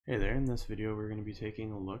Hey there, in this video we're going to be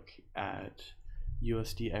taking a look at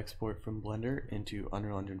USD export from Blender into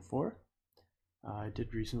Unreal Engine 4. I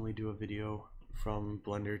did recently do a video from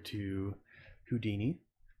Blender to Houdini.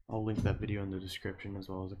 I'll link that video in the description as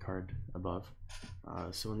well as a card above.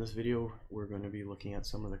 So in this video we're going to be looking at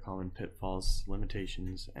some of the common pitfalls,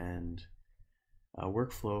 limitations, and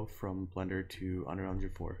workflow from Blender to Unreal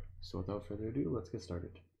Engine 4. So without further ado, let's get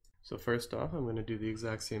started. So first off, I'm going to do the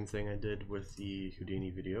exact same thing I did with the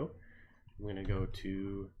Houdini video. I'm going to go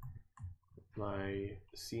to my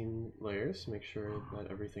scene layers, make sure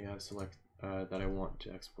that everything that I want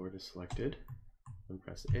to export is selected, and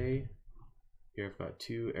press A. Here I've got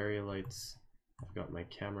two area lights, I've got my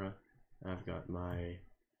camera, and I've got my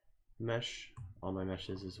mesh, all my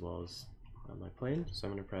meshes as well as my plane. So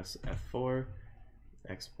I'm going to press F4,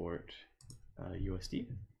 export USD.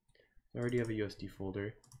 I already have a USD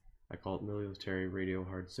folder. I call it military radio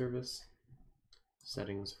hard service.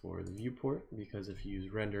 Settings for the viewport, because if you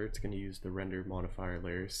use render, it's going to use the render modifier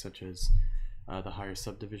layers such as the higher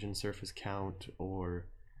subdivision surface count or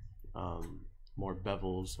more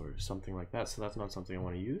bevels or something like that. So that's not something I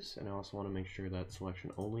want to use, and I also want to make sure that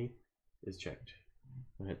selection only is checked.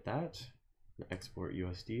 I'll hit that and export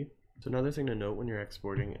USD. So another thing to note when you're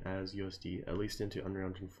exporting as USD, at least into Unreal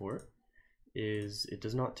Engine 4, is it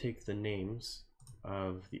does not take the names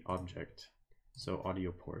of the object. So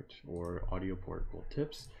audio port or audio port gold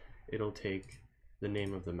tips, it'll take the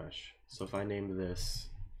name of the mesh. So if I name this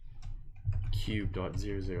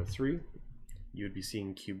cube.003, you would be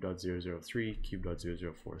seeing cube.003,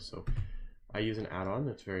 cube.004. So I use an add-on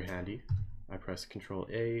that's very handy. I press Control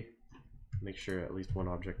A, make sure at least one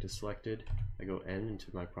object is selected. I go N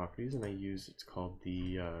into my properties and I use, it's called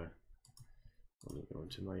the, let me go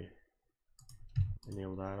into my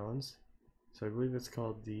enabled add-ons. So I believe it's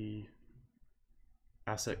called the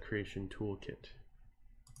Asset Creation Toolkit.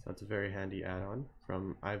 So that's a very handy add-on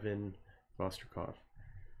from Ivan Vostrikov.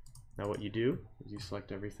 Now what you do is you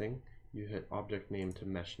select everything, you hit object name to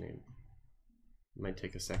mesh name. It might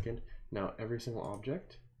take a second. Now every single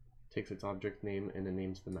object takes its object name and it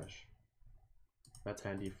names the mesh. That's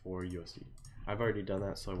handy for USD. I've already done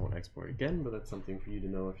that, so I won't export again, but that's something for you to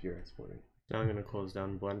know if you're exporting. Now I'm going to close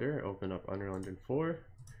down Blender, open up Unreal Engine 4.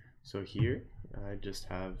 So here I just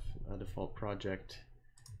have a default project.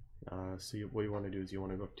 So what you want to do is you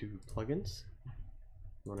want to go to plugins,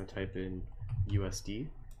 you want to type in USD.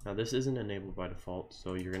 Now this isn't enabled by default,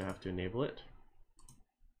 so you're going to have to enable it.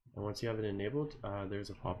 And once you have it enabled,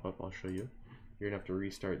 there's a pop-up I'll show you. You're going to have to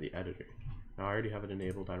restart the editor. Now I already have it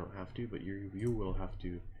enabled, I don't have to, but you will have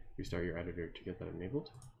to restart your editor to get that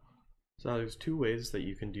enabled. So now there's two ways that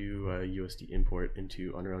you can do USD import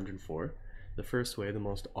into Unreal Engine 4. The first way, the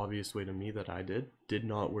most obvious way to me that I did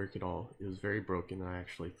not work at all. It was very broken. I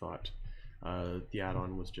actually thought the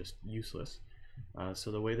add-on was just useless.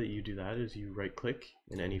 So the way that you do that is you right click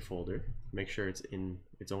in any folder, make sure it's in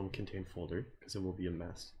its own contained folder because it will be a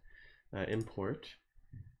mess. Import.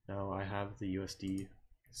 Now I have the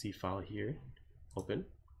USD-C file here open.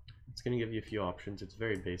 It's going to give you a few options. It's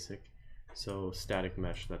very basic. So static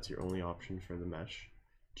mesh, that's your only option for the mesh.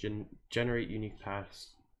 Generate unique path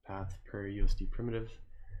per USD primitive.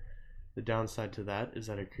 The downside to that is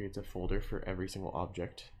that it creates a folder for every single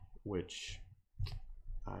object, which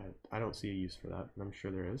I don't see a use for that, and I'm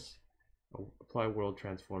sure there is. Apply world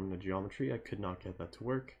transform to geometry. I could not get that to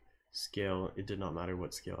work. Scale, it did not matter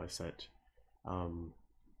what scale I set.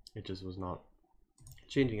 It just was not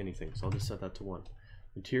changing anything, so I'll just set that to 1.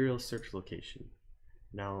 Materials search location.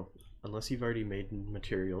 Now, unless you've already made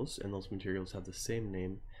materials and those materials have the same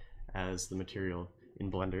name as the material in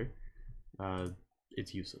Blender,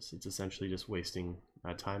 it's useless. It's essentially just wasting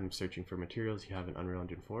time searching for materials you have in Unreal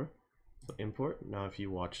Engine 4. So import. Now if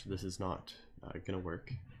you watch, this is not going to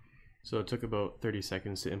work. So it took about 30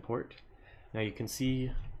 seconds to import. Now you can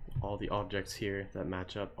see all the objects here that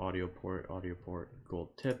match up. Audio port,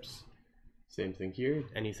 gold tips. Same thing here.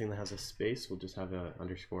 Anything that has a space will just have an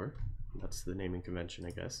underscore. That's the naming convention,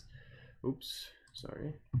 I guess. Oops,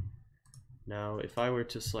 sorry. Now if I were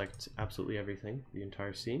to select absolutely everything, the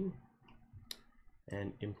entire scene,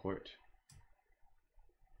 and import,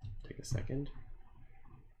 take a second.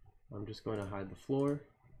 I'm just going to hide the floor,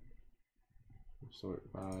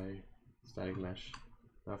 sort by static mesh.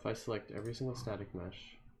 Now if I select every single static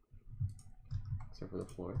mesh, except for the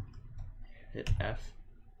floor, hit F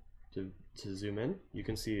to zoom in, you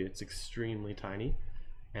can see it's extremely tiny,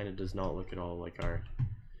 and it does not look at all like our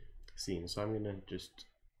scene. So I'm going to just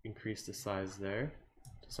increase the size there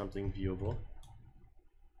to something viewable.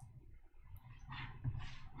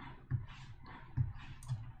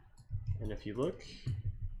 And if you look,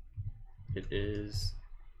 it is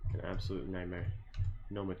an absolute nightmare.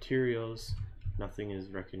 No materials, nothing is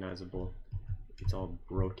recognizable, it's all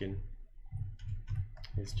broken.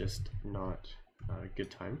 It's just not a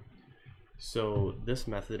good time. So this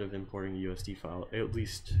method of importing a USD file, at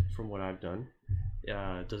least from what I've done,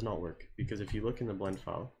 does not work, because if you look in the blend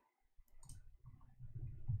file,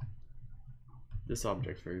 this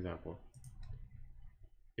object, for example,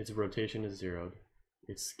 its rotation is zeroed,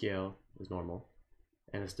 its scale is normal,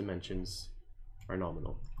 and its dimensions are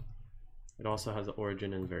nominal. It also has the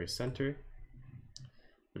origin in the very center,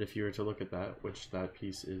 but if you were to look at that, which that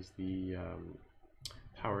piece is the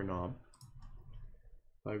power knob,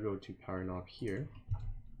 if I go to power knob here,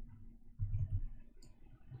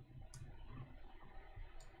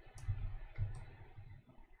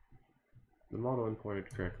 the model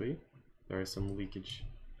imported correctly. There are some leakage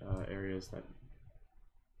areas that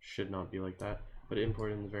should not be like that, but it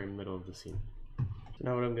imported in the very middle of the scene. So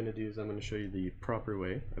now what I'm going to do is I'm going to show you the proper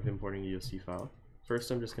way of importing a USD file.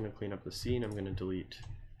 First, I'm just going to clean up the scene. I'm going to delete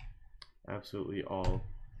absolutely all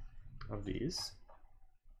of these.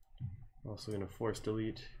 I'm also going to force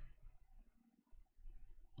delete.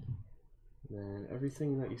 And then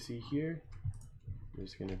everything that you see here, I'm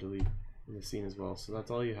just going to delete in the scene as well. So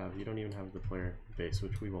that's all you have. You don't even have the player base,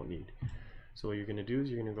 which we won't need. So what you're going to do is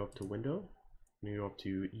you're going to go up to Window, and you go up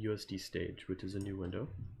to USD Stage, which is a new window.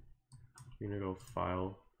 You're going to go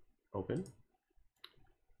File, Open,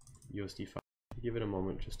 USD file. Give it a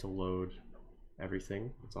moment just to load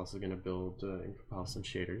everything. It's also going to build and compile some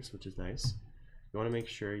shaders, which is nice. You want to make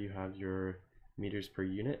sure you have your meters per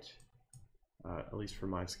unit, at least for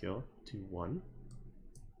my scale, to 1.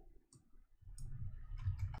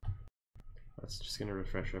 That's just going to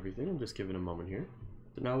refresh everything and just give it a moment here.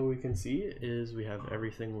 So now what we can see is we have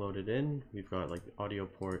everything loaded in. We've got like the audio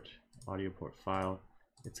port file.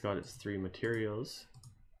 It's got its 3 materials,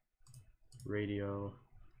 radio,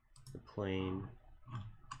 the plane.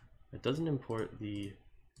 It doesn't import the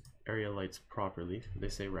area lights properly. They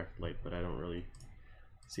say rect light, but I don't really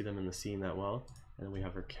see them in the scene that well. And then we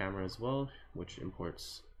have our camera as well, which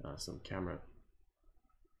imports some camera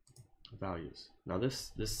values. Now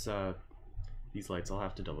these lights, I'll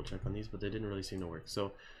have to double check on these, but they didn't really seem to work.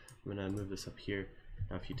 So I'm gonna move this up here.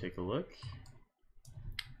 Now if you take a look,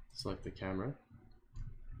 select the camera,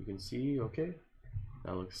 you can see, okay,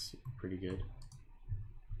 that looks pretty good.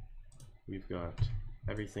 We've got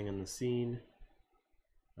everything in the scene.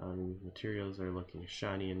 Materials are looking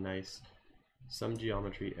shiny and nice. Some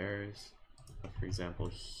geometry errors. For example,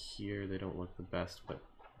 here they don't look the best, but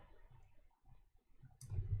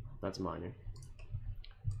that's minor.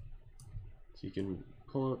 So you can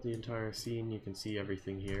pull out the entire scene, you can see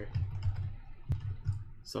everything here.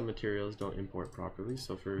 Some materials don't import properly,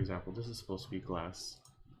 so for example, this is supposed to be glass.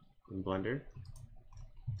 In Blender,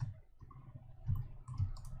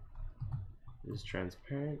 it is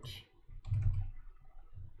transparent.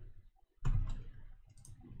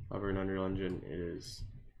 However, in Unreal Engine, it is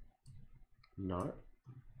not.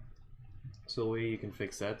 So the way you can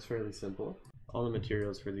fix that is fairly simple. All the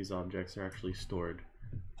materials for these objects are actually stored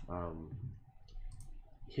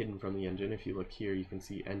hidden from the engine. If you look here, you can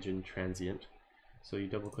see engine transient. So you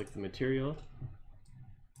double click the material.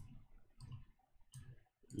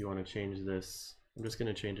 You want to change this. I'm just going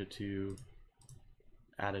to change it to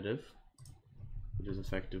additive, which is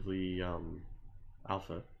effectively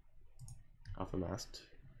alpha masked,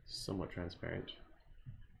 somewhat transparent.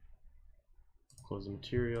 Close the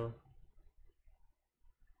material,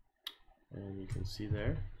 and you can see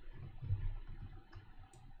there.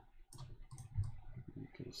 You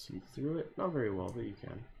can see through it, not very well, but you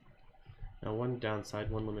can. Now one downside,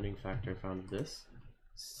 one limiting factor I found with this,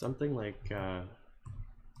 something like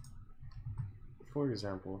for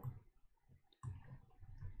example,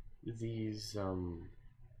 these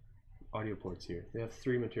audio ports here, they have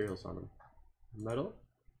 3 materials on them: metal,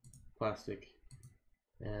 plastic,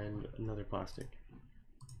 and another plastic.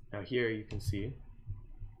 Now here you can see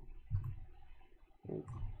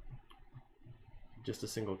just a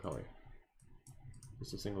single color,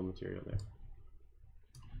 just a single material there.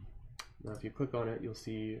 Now if you click on it, you'll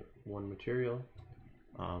see one material.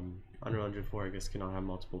 Unreal Engine 4, I guess, cannot have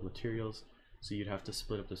multiple materials, so you'd have to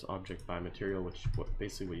split up this object by material, which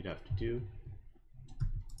basically what you'd have to do.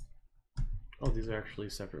 Oh, these are actually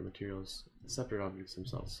separate materials, separate objects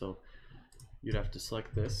themselves. So you'd have to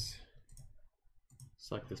select this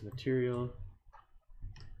material,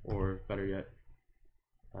 or better yet,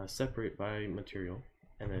 separate by material,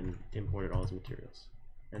 and then import it all as materials,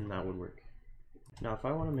 and that would work. Now if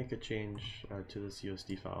I want to make a change to this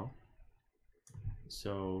USD file,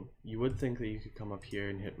 so you would think that you could come up here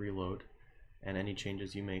and hit reload, and any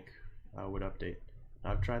changes you make would update.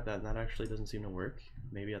 I've tried that and that actually doesn't seem to work.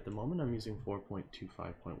 Maybe at the moment I'm using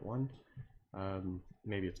 4.25.1.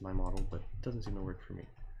 Maybe it's my model, but it doesn't seem to work for me.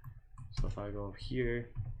 So if I go up here,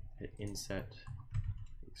 hit inset,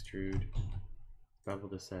 extrude, bevel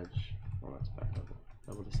this edge, well that's back level,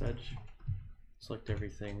 bevel this edge, select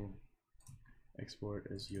everything, export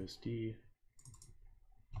as USD,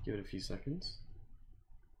 give it a few seconds.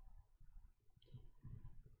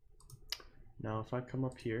 Now if I come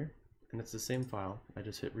up here, and it's the same file, I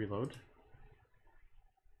just hit reload,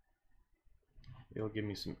 it'll give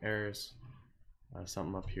me some errors,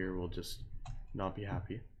 something up here will just not be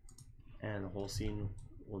happy, and the whole scene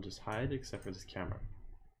will just hide except for this camera,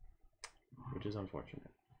 which is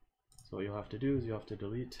unfortunate. So what you'll have to do is you have to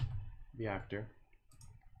delete the actor,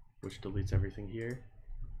 which deletes everything here.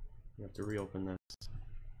 You have to reopen this.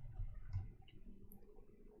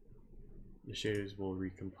 The shaders will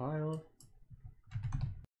recompile,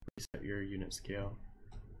 reset your unit scale,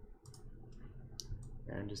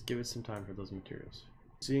 and just give it some time for those materials.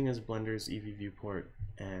 Seeing as Blender's Eevee viewport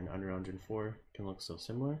and Unreal Engine 4 can look so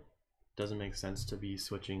similar, it doesn't make sense to be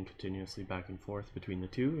switching continuously back and forth between the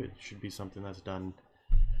two. It should be something that's done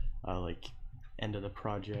like end of the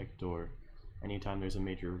project or anytime there's a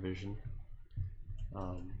major revision.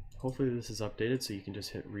 Hopefully this is updated so you can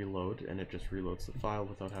just hit reload and it just reloads the file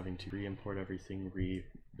without having to re-import everything,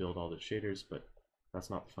 rebuild all the shaders, but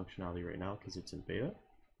that's not the functionality right now because it's in beta.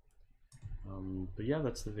 But yeah,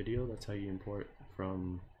 that's the video. That's how you import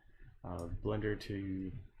from Blender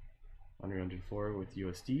to Unreal Engine 4 with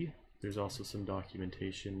USD. There's also some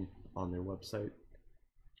documentation on their website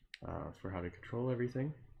for how to control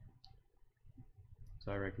everything.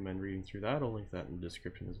 So I recommend reading through that. I'll link that in the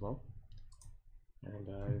description as well.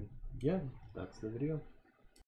 And yeah, that's the video.